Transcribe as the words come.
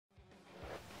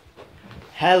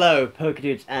Hello,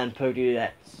 Pokedudes and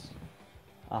Pokedudettes.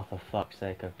 Oh, for fuck's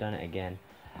sake, I've done it again.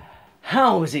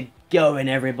 How's it going,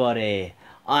 everybody?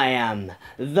 I am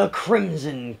the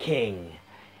Crimson King,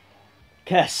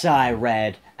 Kasai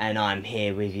Red, and I'm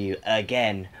here with you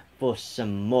again for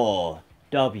some more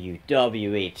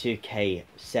WWE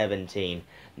 2K17.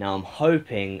 Now, I'm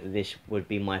hoping this would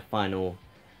be my final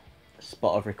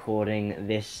spot of recording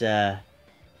this for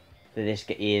this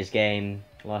year's game,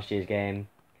 last year's game.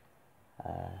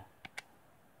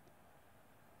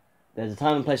 There's a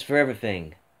time and place for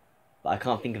everything, but I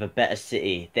can't think of a better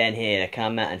city than here to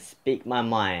come out and speak my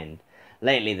mind.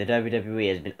 Lately, the WWE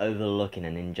has been overlooking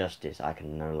an injustice I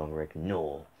can no longer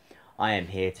ignore. I am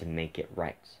here to make it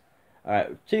right.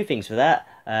 Alright, two things for that.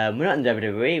 We're not in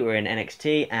WWE, we're in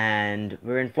NXT, and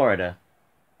we're in Florida.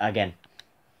 Again.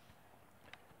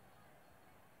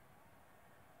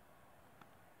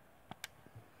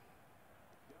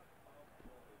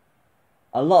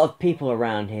 A lot of people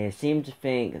around here seem to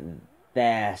think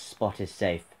their spot is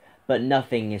safe, but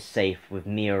nothing is safe with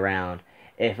me around.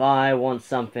 If I want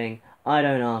something, I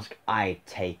don't ask, I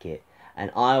take it.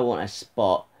 And I want a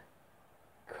spot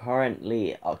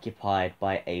currently occupied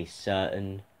by a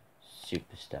certain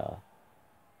superstar.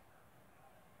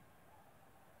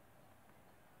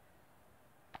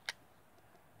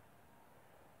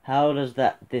 How does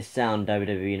this sound,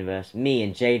 WWE Universe? Me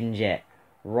and Jaden Jet,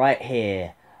 right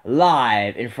here,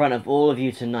 live in front of all of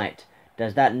you tonight.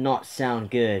 Does that not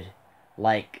sound good?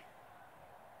 Like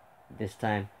this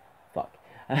time? Fuck.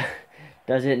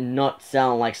 Does it not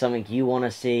sound like something you want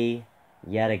to see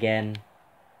yet again?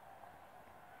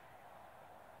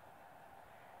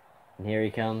 And here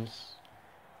he comes,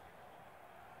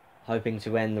 hoping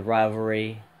to end the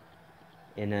rivalry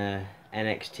in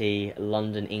NXT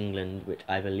London, England, which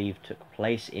I believe took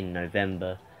place in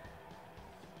November.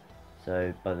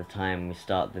 So by the time we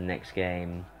start the next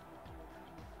game,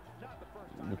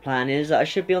 the plan is that I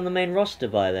should be on the main roster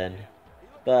by then.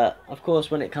 But of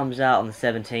course, when it comes out on the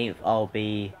 17th, I'll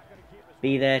be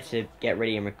there to get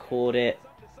ready and record it.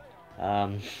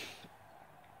 Let's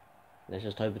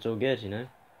just hope it's all good, you know.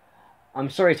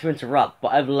 I'm sorry to interrupt,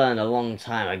 but I've learned a long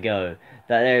time ago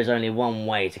that there is only one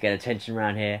way to get attention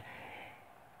around here,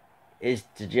 is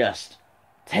to just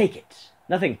take it.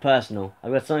 Nothing personal.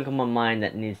 I've got something on my mind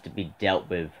that needs to be dealt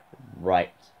with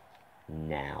right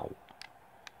now.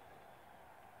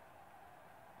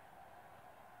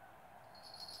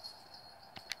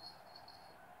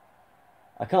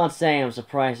 I can't say I'm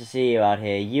surprised to see you out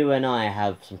here. You and I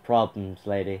have some problems,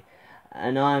 lady.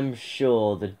 And I'm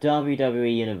sure the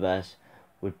WWE Universe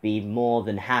would be more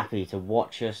than happy to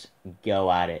watch us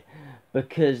go at it.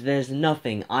 Because there's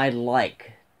nothing I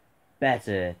like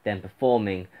better than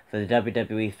performing for the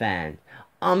WWE fans.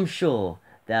 I'm sure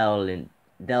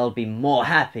they'll be more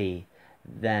happy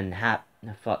than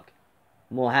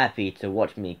more happy to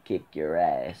watch me kick your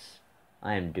ass.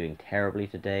 I am doing terribly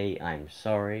today. I'm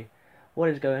sorry. What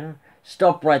is going on?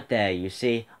 Stop right there. You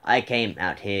see, I came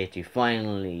out here to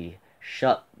finally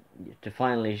shut the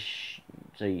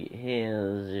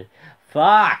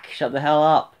hell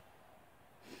up.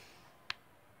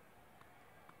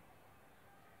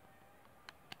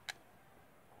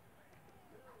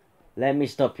 Let me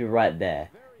stop you right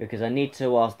there, because I need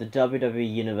to ask the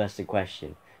WWE Universe a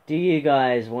question. Do you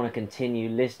guys want to continue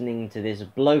listening to this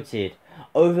bloated,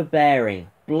 overbearing,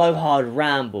 blowhard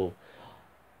ramble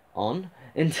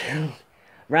until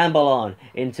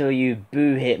you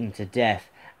boo him to death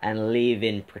and leave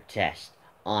in protest?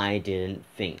 I didn't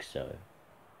think so.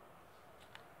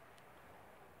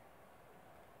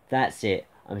 That's it.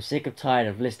 I'm sick of tired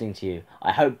of listening to you.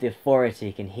 I hope the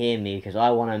authority can hear me, because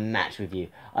I want a match with you.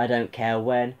 I don't care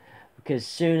when, because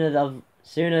sooner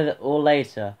or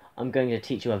later I'm going to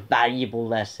teach you a valuable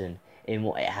lesson in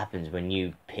what happens when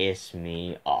you piss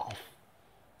me off.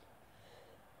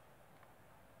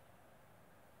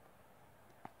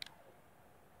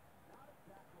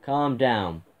 Calm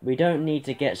down. We don't need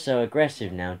to get so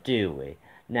aggressive now, do we?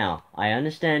 Now, I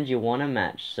understand you want a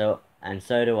match, and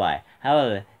so do I.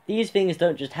 However, these things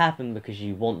don't just happen because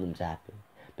you want them to happen.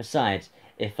 Besides,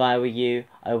 if I were you,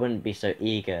 I wouldn't be so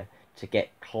eager to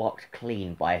get clocked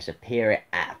clean by a superior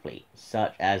athlete,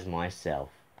 such as myself.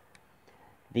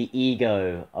 The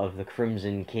ego of the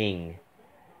Crimson King,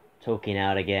 talking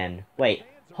out again. Wait,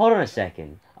 hold on a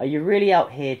second. Are you really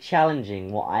out here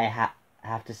challenging what I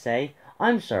have to say?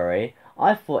 I'm sorry,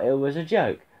 I thought it was a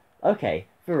joke. Okay,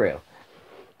 for real.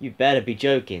 You better be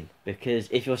joking, because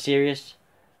if you're serious,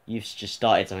 you've just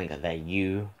started something that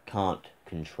you can't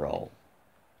control.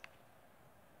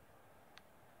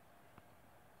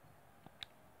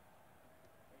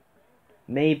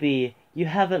 Maybe You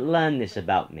haven't learned this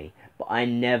about me, but I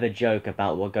never joke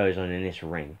about what goes on in this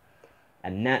ring.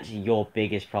 And that's your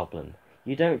biggest problem.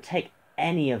 You don't take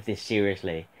any of this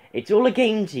seriously. It's all a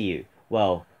game to you.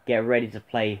 Well, get ready to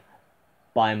play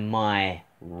by my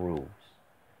rules.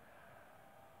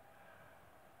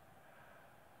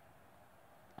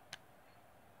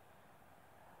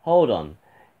 Hold on.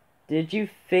 Did you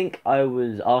think I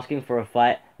was asking for a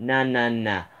fight? Nah, nah,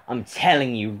 nah. I'm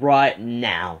telling you right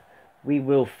now. We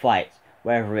will fight.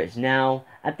 Whether it's now,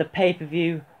 at the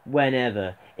pay-per-view,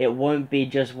 whenever. It won't be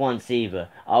just once either.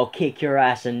 I'll kick your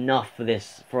ass enough for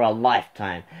this for a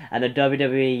lifetime. And the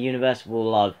WWE Universe will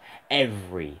love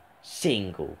every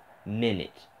single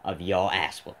minute of your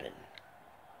ass whooping.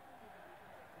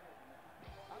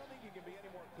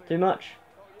 Too much?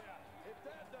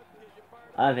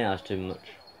 I think that's too much.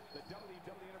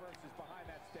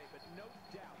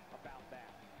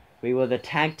 We were the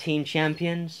tag team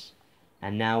champions,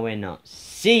 and now we're not.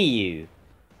 See you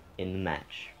in the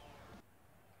match.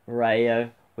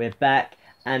 Rightio, we're back,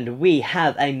 and we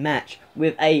have a match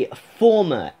with a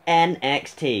former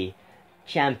NXT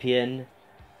champion,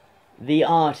 the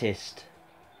artist,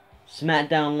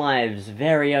 SmackDown Live's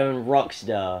very own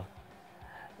Rockstar,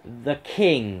 the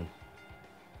king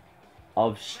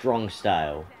of strong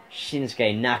style,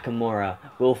 Shinsuke Nakamura,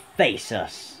 will face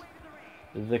us,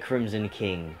 the Crimson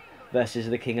King versus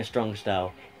the King of Strong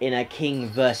Style, in a King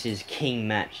versus King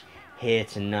match here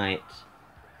tonight.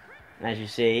 As you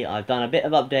see, I've done a bit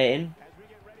of updating.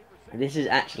 This is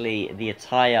actually the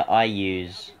attire I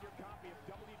use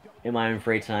in my own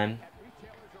free time.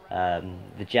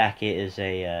 The jacket is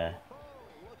an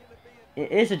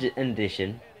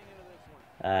addition.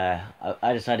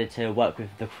 I decided to work with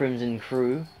the Crimson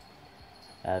Crew.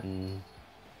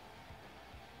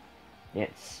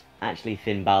 It's actually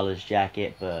Finn Balor's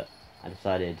jacket, but I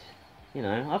decided, you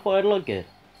know, I thought it'd look good.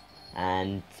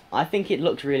 And I think it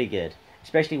looks really good.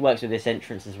 Especially works with this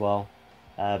entrance as well.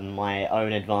 My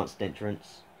own advanced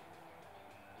entrance.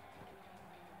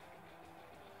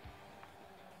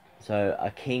 So,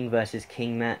 a King versus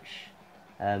King match.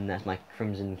 That's my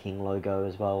Crimson King logo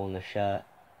as well on the shirt.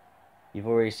 You've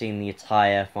already seen the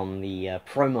attire from the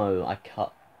promo I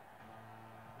cut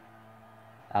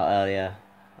out earlier.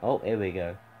 Oh, here we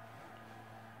go.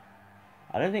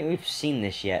 I don't think we've seen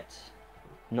this yet.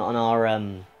 Not on our,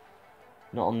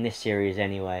 not on this series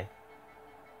anyway.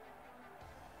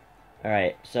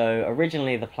 Alright, so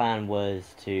originally the plan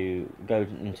was to go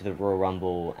into the Royal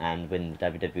Rumble and win the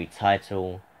WWE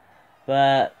title.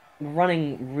 But we're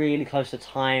running really close to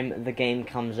time. The game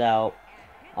comes out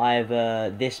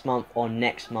either this month or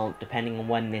next month, depending on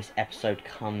when this episode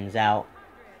comes out.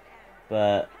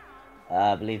 But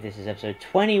I believe this is episode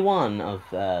 21 of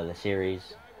the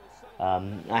series.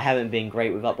 I haven't been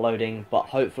great with uploading, but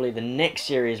hopefully the next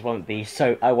series won't be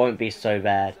so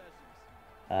bad.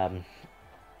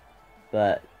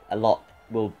 But a lot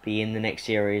will be in the next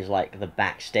series, like the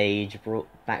backstage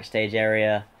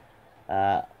area,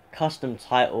 custom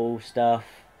title stuff.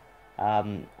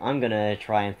 I'm gonna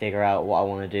try and figure out what I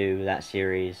want to do with that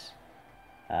series.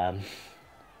 But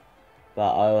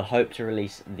I will hope to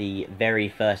release the very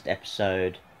first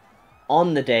episode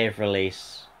on the day of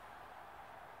release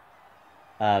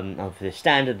of the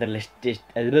standard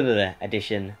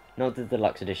edition, not the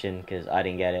deluxe edition, because I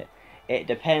didn't get it. It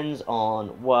depends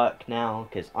on work now,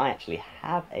 because I actually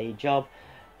have a job.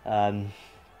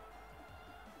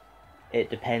 It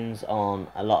depends on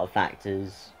a lot of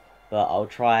factors, but I'll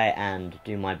try and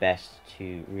do my best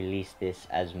to release this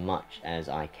as much as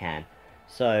I can.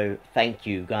 So, thank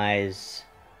you guys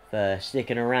for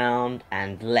sticking around,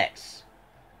 and let's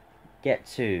get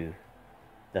to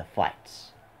the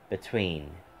fights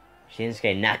between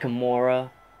Shinsuke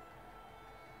Nakamura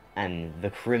and the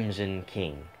Crimson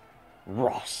King,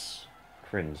 Ross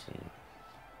Crimson.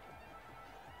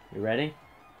 You ready?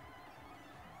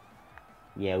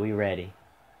 Yeah, we ready.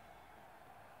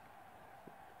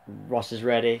 Ross is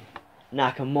ready.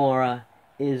 Nakamura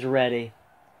is ready.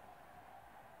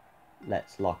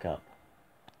 Let's lock up.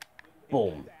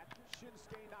 Boom.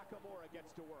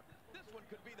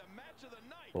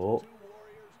 Oh.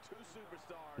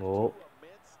 Oh.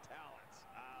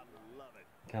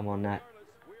 Come on, Nak.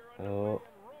 Oh.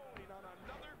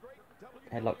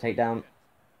 Headlock takedown.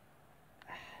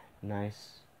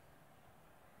 Nice.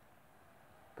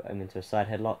 Got him into a side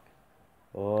headlock.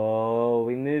 Oh,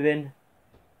 we moving.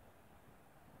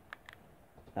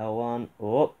 L1.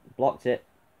 Oh, blocked it.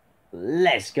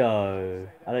 Let's go.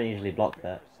 I don't usually block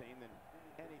that.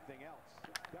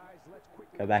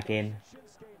 Go back in.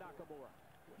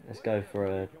 Let's go for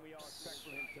a...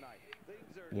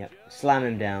 Yep, slam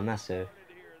him down, that's it.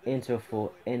 into a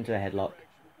headlock.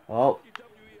 Oh,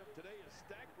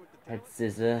 head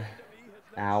scissor.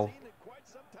 Ow.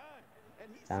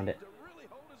 Found it.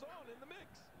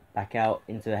 Back out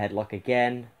into a headlock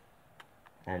again,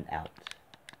 and out.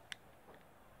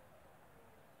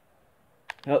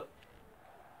 Oh,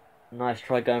 nice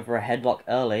try going for a headlock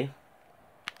early,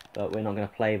 but we're not going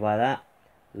to play by that.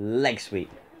 Leg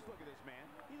sweep.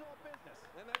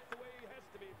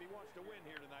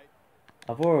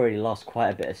 I've already lost quite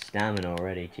a bit of stamina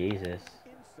already, Jesus.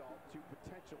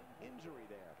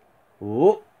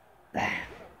 Whoop.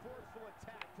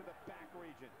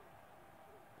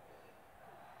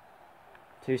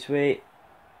 Too sweet.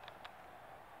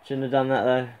 Shouldn't have done that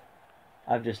though.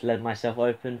 I've just led myself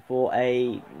open for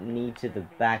a knee to the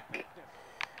back.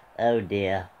 Oh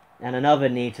dear. And another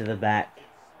knee to the back.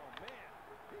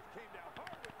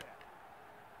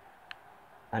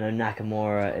 I know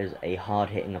Nakamura is a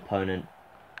hard-hitting opponent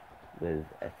with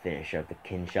a finisher of the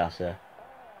Kinshasa.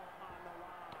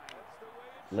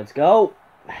 Let's go!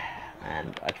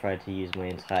 And I tried to use my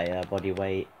entire body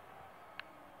weight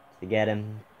to get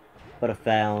him, but I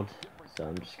failed. So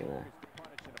I'm just gonna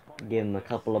give him a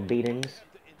couple of beatings.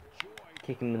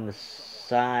 Kick him in the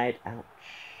side. Ouch.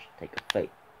 Take a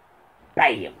fake.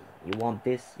 Bam! You want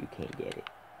this? You can't get it.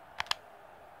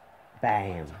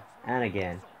 Bam! And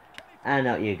again. And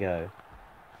out you go.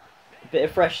 A bit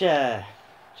of fresh air.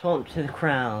 Taunt to the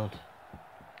crowd.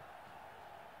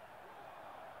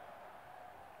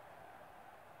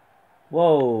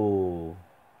 Whoa.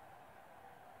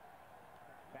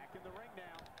 Back in the ring now.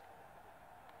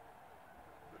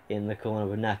 In the corner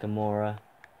with Nakamura.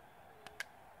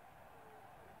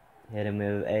 Hit him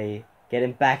with a... Get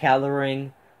him back out of the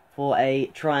ring for a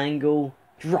triangle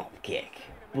drop kick.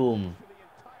 Boom.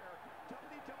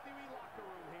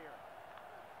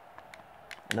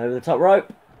 And over the top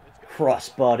rope.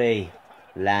 Crossbody.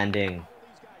 Landing.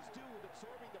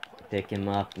 Pick him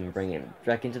up and bring him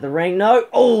back into the ring. No!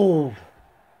 Oh!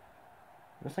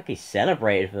 Looks like he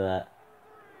celebrated for that.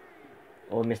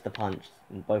 Or missed the punch.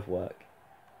 Both work.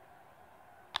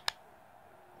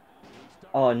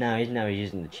 Oh no, he's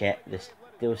using the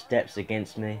steel steps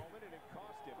against me.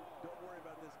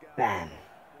 Bam!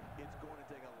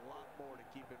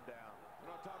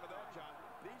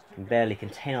 Can barely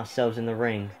contain ourselves in the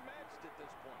ring.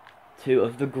 Two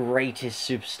of the greatest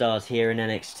superstars here in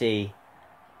NXT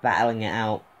battling it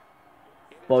out.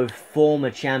 Both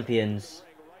former champions.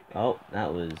 Oh,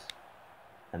 that was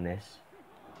a miss.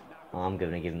 Oh, I'm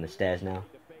going to give him the stairs now.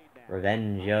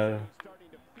 Revenge, yo.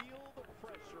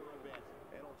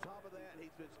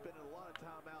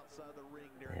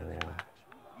 There we are.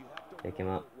 Pick him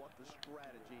up.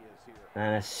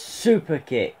 And a super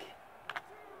kick.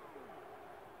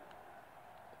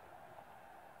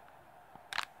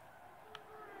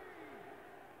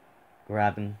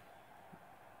 Grab him.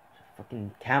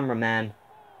 Fucking cameraman.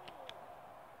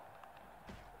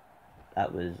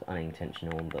 That was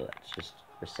unintentional, but let's just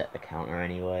reset the counter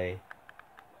anyway.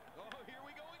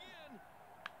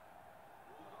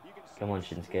 Come on,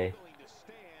 Shinsuke.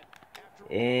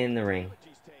 In the ring.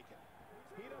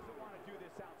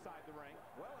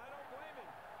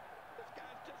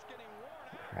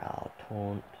 Crowd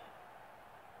taunt.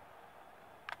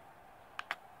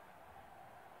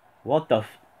 What the f...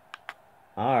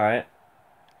 Alright.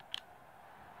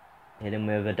 Hit him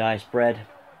with a dice bread.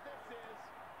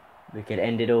 We could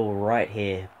end it all right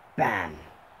here. Bam!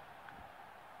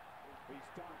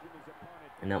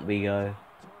 And up we go.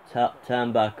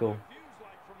 Turnbuckle.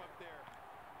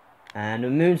 And a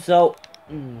moonsault.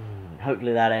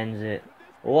 Hopefully that ends it.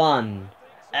 1,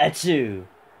 a 2,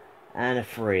 and a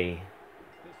 3.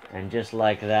 And just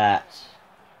like that,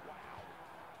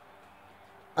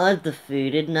 I've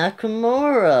defeated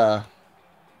Nakamura.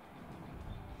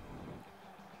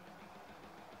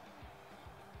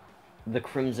 The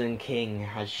Crimson King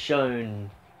has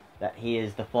shown that he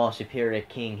is the far superior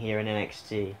king here in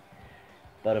NXT.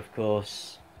 But of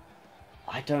course,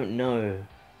 I don't know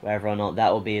whether or not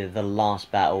that will be the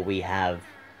last battle we have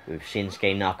with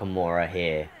Shinsuke Nakamura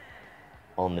here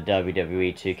on the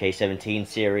WWE 2K17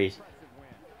 series.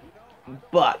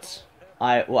 But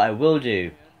what I will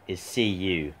do is see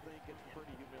you.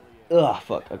 Ugh,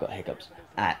 fuck, I got hiccups.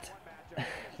 At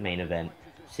main event.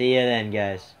 See you then,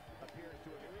 guys.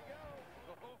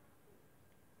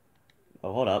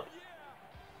 Oh, hold up.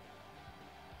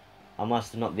 I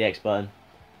must have knocked the X button.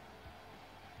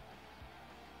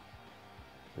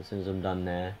 As soon as I'm done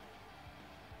there.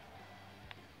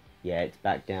 Yeah, it's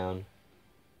back down.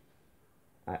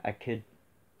 I could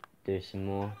do some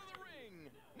more.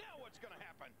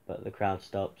 But the crowd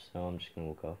stops, so I'm just gonna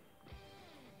walk off.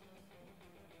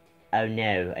 Oh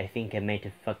no, I think I might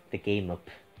have fucked the game up.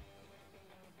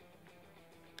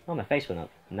 Oh, my face went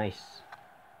up. Nice.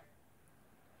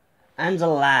 And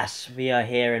alas, we are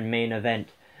here in main event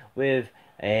with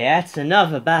yet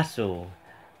another battle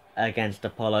against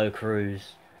Apollo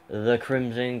Crews. The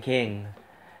Crimson King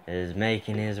is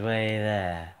making his way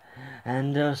there.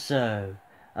 And also,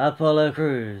 Apollo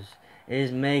Crews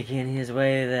is making his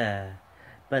way there.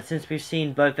 But since we've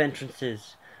seen both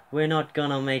entrances, we're not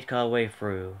gonna make our way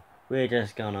through. We're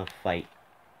just gonna fight.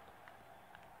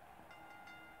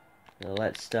 So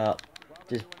let's start.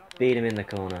 Just beat him in the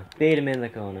corner. Beat him in the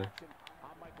corner.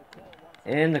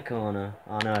 In the corner.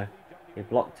 Oh no. He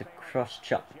blocked a cross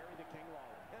chop.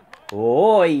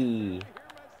 Oi!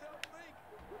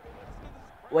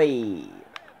 Wait.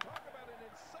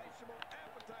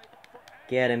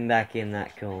 Get him back in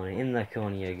that corner. In the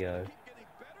corner you go.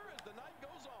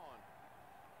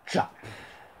 Chop.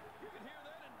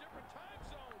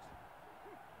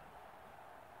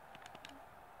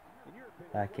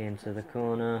 Back into the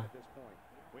corner.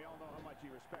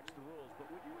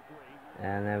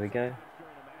 And there we go.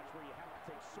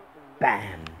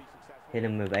 Bam! Hit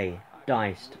him with a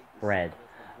diced bread.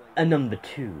 A number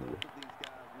 2.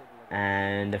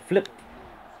 And a flip.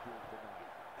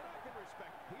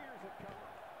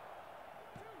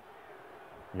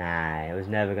 Nah, it was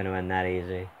never going to end that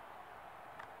easy.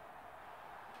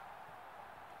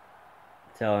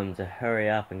 Tell him to hurry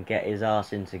up and get his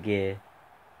ass into gear.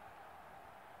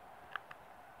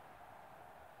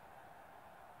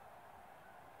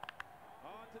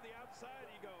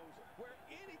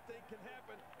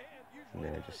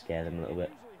 No, just scare them a little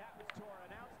bit.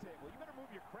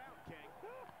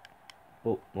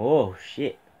 Oh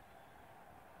shit.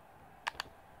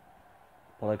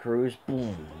 Apollo Crews,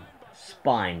 boom.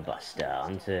 Spine buster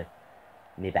onto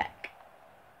me back.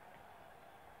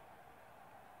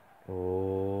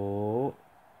 Oh,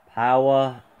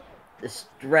 power, the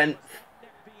strength,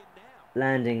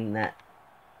 landing that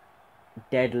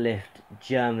deadlift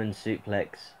German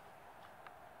suplex.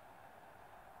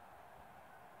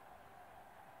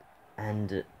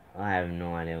 And I have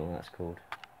no idea what that's called.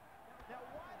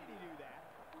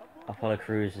 Apollo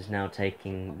Crews is now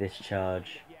taking this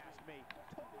charge.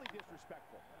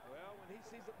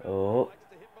 Oh,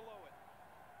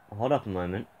 hold up a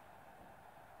moment.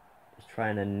 He's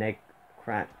trying to neck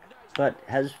crack, but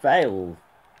has failed.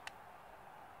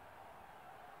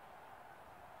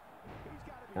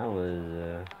 That was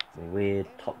a weird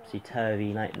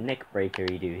topsy-turvy like neck breaker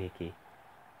you do, Hickey.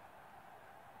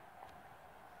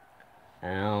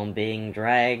 And I'm being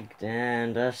dragged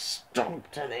and a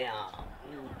stomp to the arm.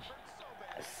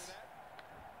 Yes.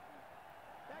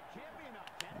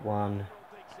 1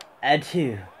 and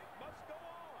 2.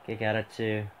 Kick out of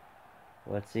 2.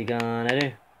 What's he gonna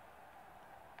do?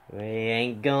 We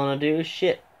ain't gonna do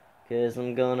shit. Cause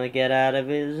I'm gonna get out of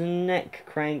his neck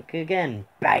crank again.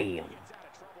 Bam!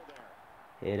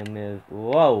 Hit him with...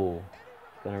 Whoa!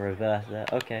 Gonna reverse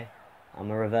that. Okay. I'm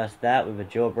gonna reverse that with a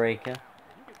jawbreaker.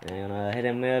 And I'm gonna hit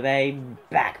him with a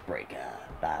backbreaker.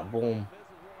 Bam, boom.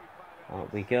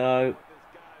 Up we go.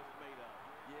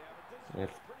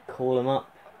 Let's call him up.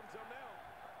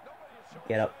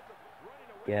 Get up.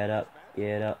 Get up.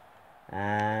 Get up.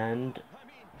 And...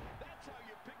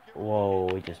 Whoa,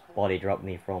 he just body dropped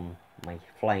me from my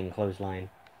flying clothesline.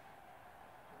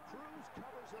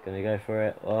 Gonna go for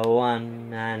it. Oh,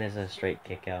 1. And it's a straight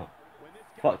kick out.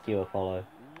 Fuck you, Apollo.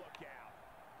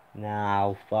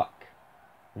 Now, fuck.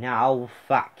 Now,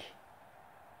 fuck.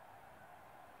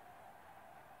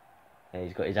 Yeah,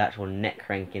 he's got his actual neck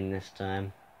crank in this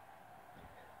time.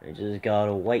 We just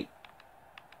gotta wait.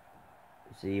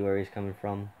 See where he's coming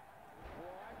from.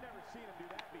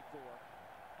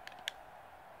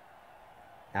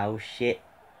 Oh shit.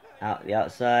 Out the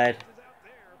outside.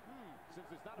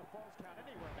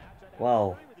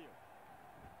 Whoa.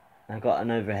 I got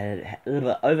an overhead,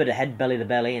 over the head, belly to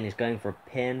belly, and he's going for a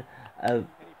pin. Oh,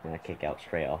 gonna kick out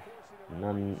straight off.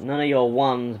 None of your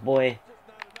ones, boy.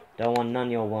 Don't want none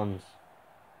of your ones.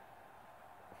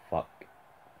 Fuck.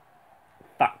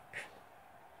 Fuck.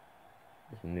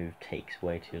 This move takes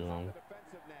way too long.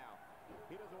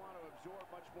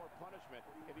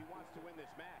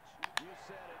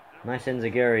 Nice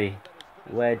enziguri.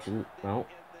 Wedge. Oh.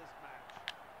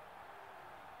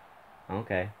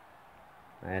 Okay.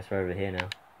 I guess we're over here now.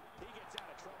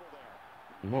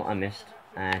 What I missed.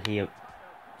 And he...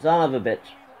 Son of a bitch.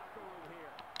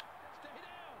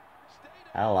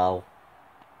 Hello.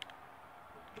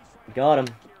 Got him.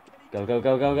 Go, go,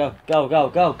 go, go, go. Go, go,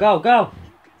 go, go, go!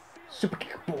 Super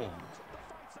kick. Boom.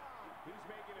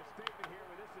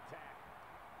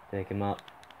 Pick him up.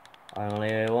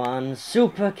 Only one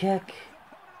super kick.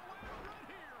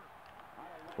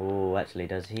 Oh, actually,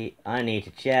 does he? I need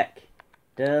to check.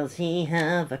 Does he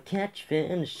have a catch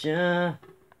finisher?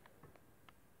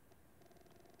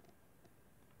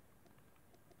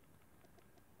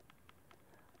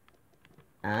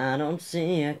 I don't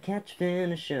see a catch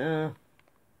finisher.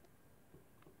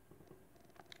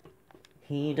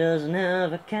 He doesn't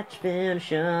have a catch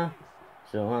finisher.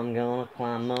 So I'm gonna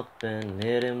climb up and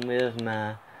hit him with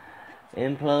my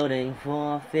imploding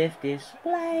 450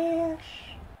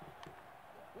 splash.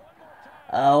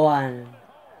 A 1,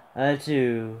 a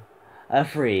 2, a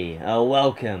 3, a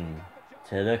welcome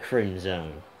to the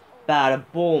Crimson. Bada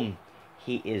boom,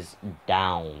 he is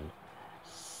down.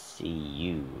 See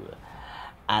you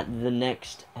at the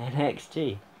next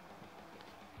NXT.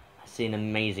 I see an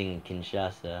amazing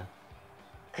Kinshasa.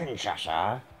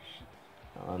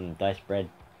 Dice bread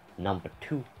number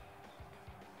 2.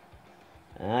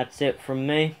 That's it from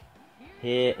me.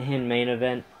 Here in main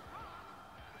event.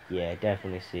 Yeah,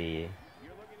 definitely see you.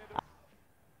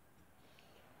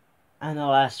 And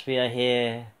alas, we are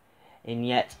here in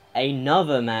yet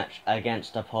another match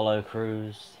against Apollo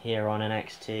Crews here on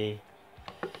NXT.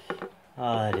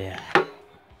 Oh dear.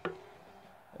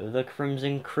 The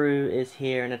Crimson Crew is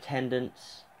here in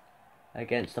attendance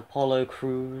against Apollo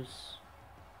Crews.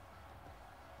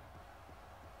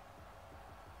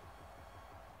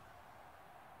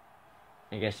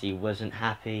 I guess he wasn't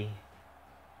happy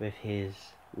with his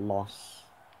loss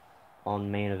on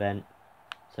main event,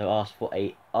 so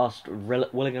asked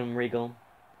William Regal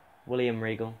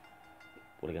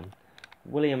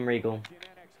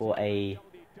for a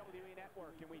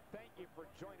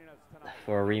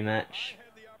rematch.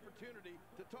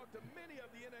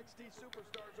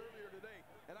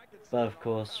 But of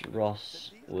course,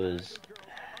 Ross was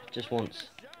just wants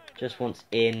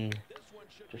in,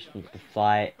 just wants to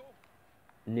fight.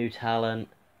 New talent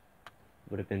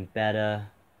would have been better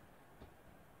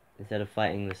instead of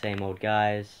fighting the same old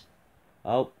guys.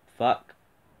 Oh fuck!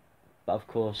 But of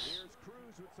course,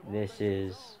 this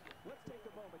is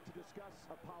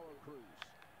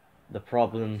the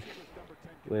problem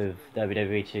with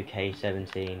WWE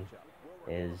 2K17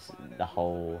 is the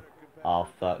whole, oh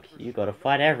fuck, you gotta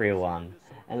fight everyone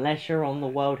unless you're on the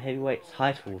World Heavyweight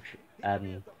title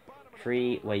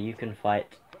tree where you can fight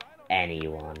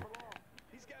anyone.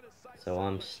 So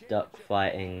I'm stuck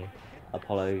fighting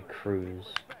Apollo Crews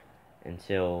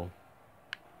until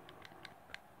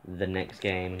the next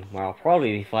game, where I'll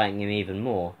probably be fighting him even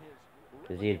more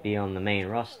because he'd be on the main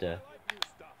roster.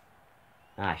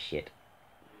 Ah shit.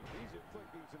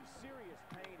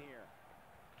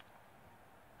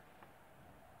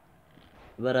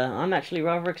 But I'm actually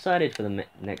rather excited for the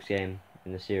next game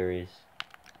in the series.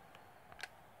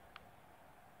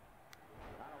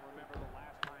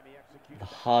 The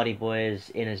Hardy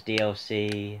Boys in as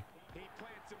DLC.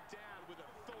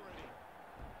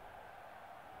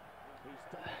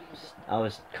 I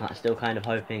was still kind of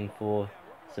hoping for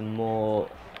some more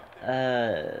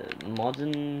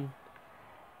modern-y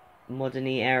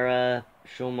era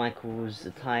Shawn Michaels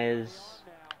attires,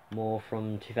 more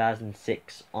from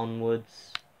 2006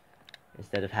 onwards,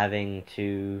 instead of having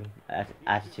two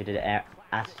Attitude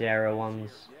Era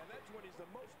ones.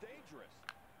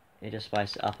 It just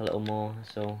spiced it up a little more,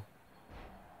 that's all.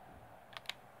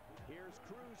 Here's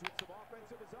Cruz with some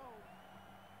offense of his own.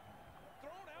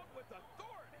 Thrown out with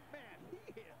authority. Man, he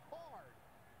hit hard.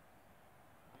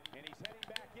 And he's heading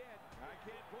back in. I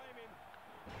can't blame him.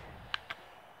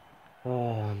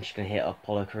 Oh, I'm just gonna hit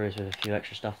Apollo Crews with a few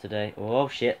extra stuff today. Oh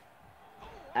shit.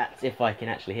 That's if I can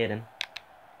actually hit him.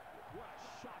 What a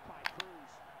shot by Cruz.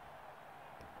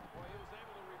 Boy, he was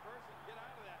able to reverse it and get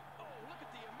out of that. Oh, look at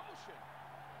the emotion.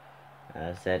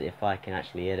 I said if I can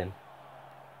actually hit him.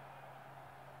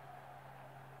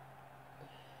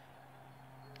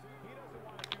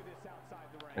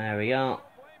 There we go.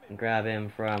 Grab him,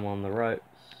 throw him on the ropes.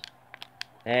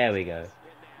 There we go.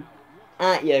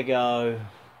 At you go.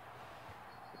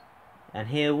 And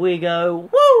here we go.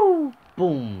 Woo!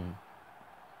 Boom.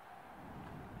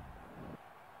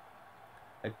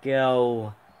 A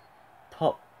go.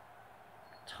 Top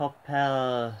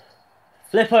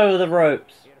flip over the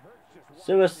ropes.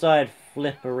 Suicide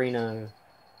flipperino.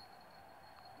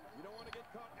 You don't want to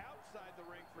get caught outside the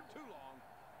ring for too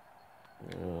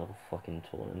long. Oh, fucking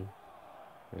taunt him.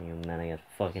 You man, I got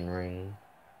fucking ring.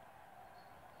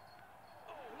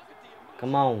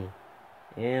 Come on.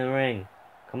 In the ring.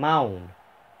 Come on.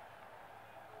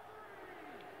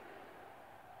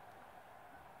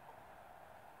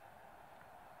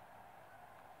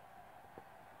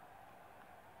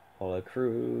 Apollo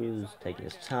Crews taking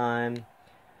his time.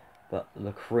 But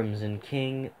the Crimson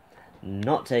King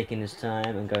not taking his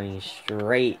time and going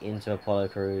straight into Apollo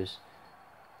Crews,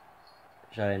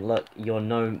 showing, look, you're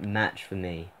no match for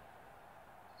me.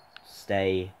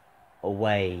 Stay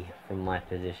away from my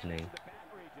positioning.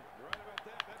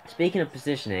 Speaking of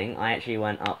positioning, I actually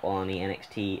went up on the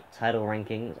NXT title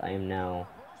rankings. I am now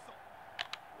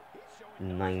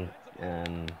the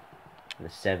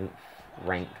 7th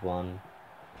ranked one.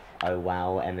 Oh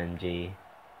wow, MMG.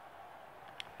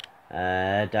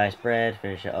 Dice bread,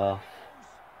 finish it off.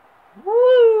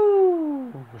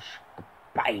 Woo!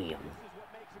 Bam!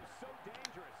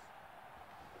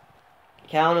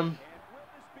 Count 'em.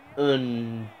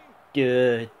 1,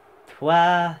 2,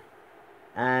 3,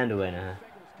 and winner.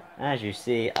 As you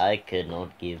see, I could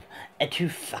not give a 2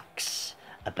 fucks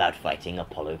about fighting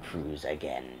Apollo Crews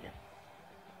again.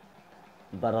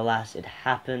 But alas, it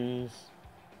happens.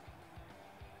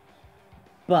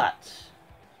 But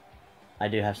I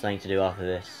do have something to do after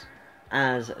this,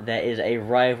 as there is a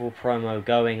rival promo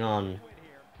going on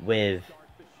with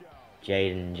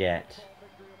Jaden Jet.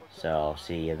 So I'll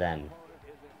see you then.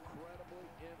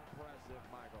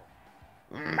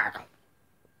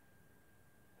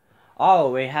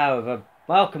 Oh, we have a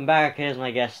welcome back. Here's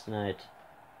my guest tonight.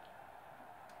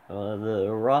 The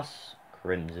Ross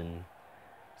Crimson.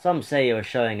 Some say you're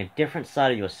showing a different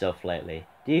side of yourself lately.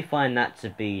 Do you find that to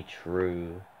be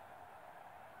true?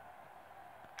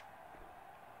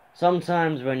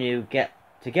 Sometimes when you get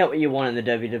what you want in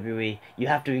the WWE, you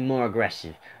have to be more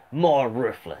aggressive, more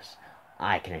ruthless.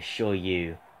 I can assure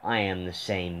you, I am the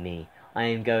same me.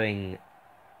 I'm going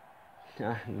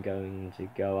to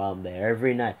go out there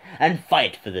every night and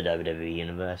fight for the WWE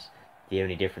Universe. The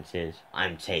only difference is,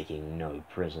 I'm taking no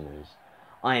prisoners.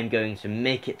 I am going to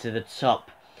make it to the top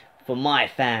for my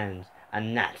fans,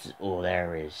 and that's all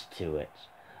there is to it.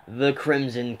 The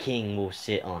Crimson King will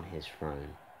sit on his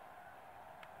throne.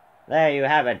 There you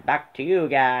have it, back to you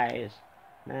guys.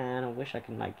 Man, I wish I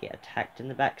could get attacked in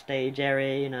the backstage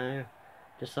area, you know.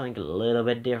 Just something a little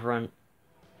bit different.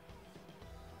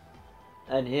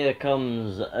 And here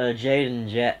comes Jaden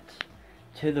Jet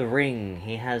to the ring.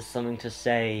 He has something to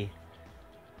say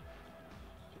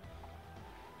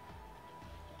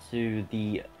to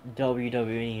the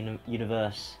WWE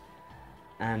Universe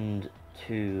and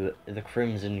to the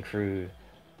Crimson Crew.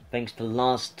 Thanks to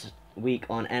last week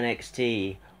on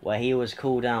NXT, where he was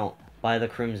called out by the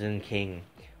Crimson King,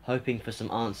 hoping for some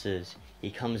answers.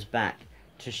 He comes back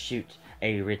to shoot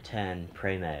a return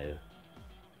promo.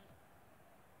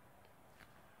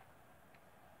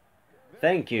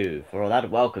 Thank you for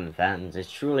that welcome, fans.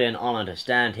 It's truly an honor to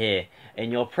stand here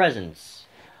in your presence.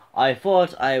 I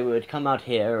thought I would come out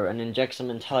here and inject some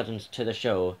intelligence to the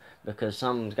show, because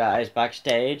some guys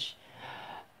backstage,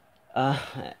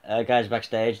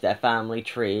 their family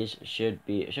trees should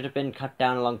have been cut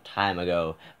down a long time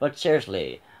ago. But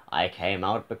seriously, I came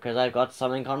out because I've got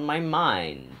something on my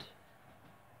mind.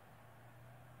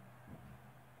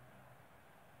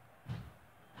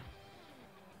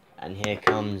 And here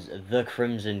comes the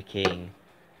Crimson King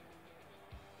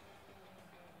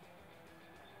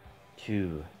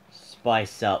to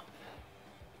spice up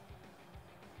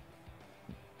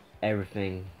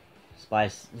everything.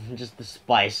 Just to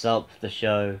spice up the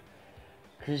show.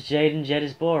 Because Jaden Jet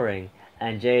is boring.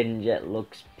 And Jaden Jet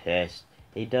looks pissed.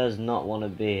 He does not want to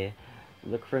be here.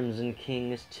 The Crimson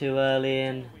King is too early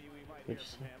in.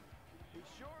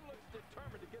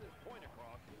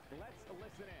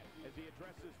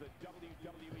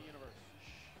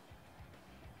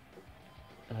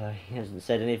 He hasn't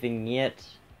said anything yet,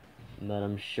 but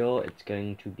I'm sure it's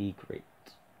going to be great.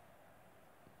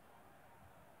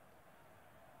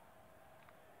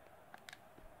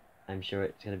 I'm sure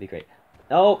it's going to be great.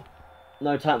 Oh!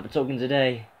 No time for talking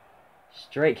today.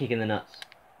 Straight kick in the nuts.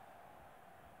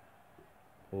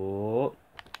 Oh.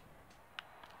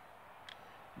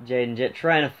 Jaden Jet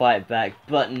trying to fight back,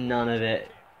 but none of it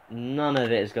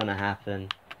is going to happen.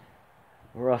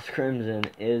 Ross Crimson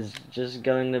is just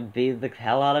going to beat the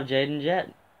hell out of Jaden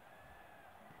Jet.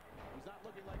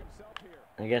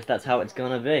 I guess that's how it's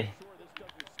going to be.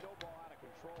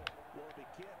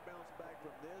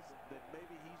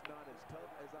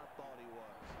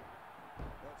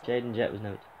 Jaden Jet was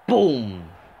no... Boom!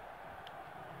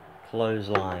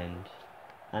 Clotheslined.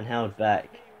 And held back.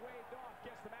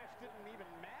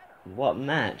 What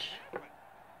match?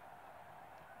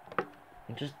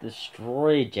 Just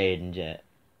destroyed Jaden Jet.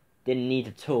 Didn't need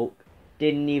to talk.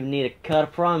 Didn't even need to cut a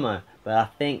promo. But I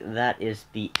think that is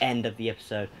the end of the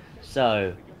episode.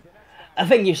 So, I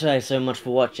thank you so much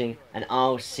for watching. And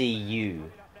I'll see you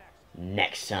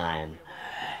next time.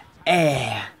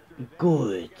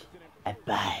 Good.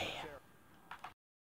 Bye.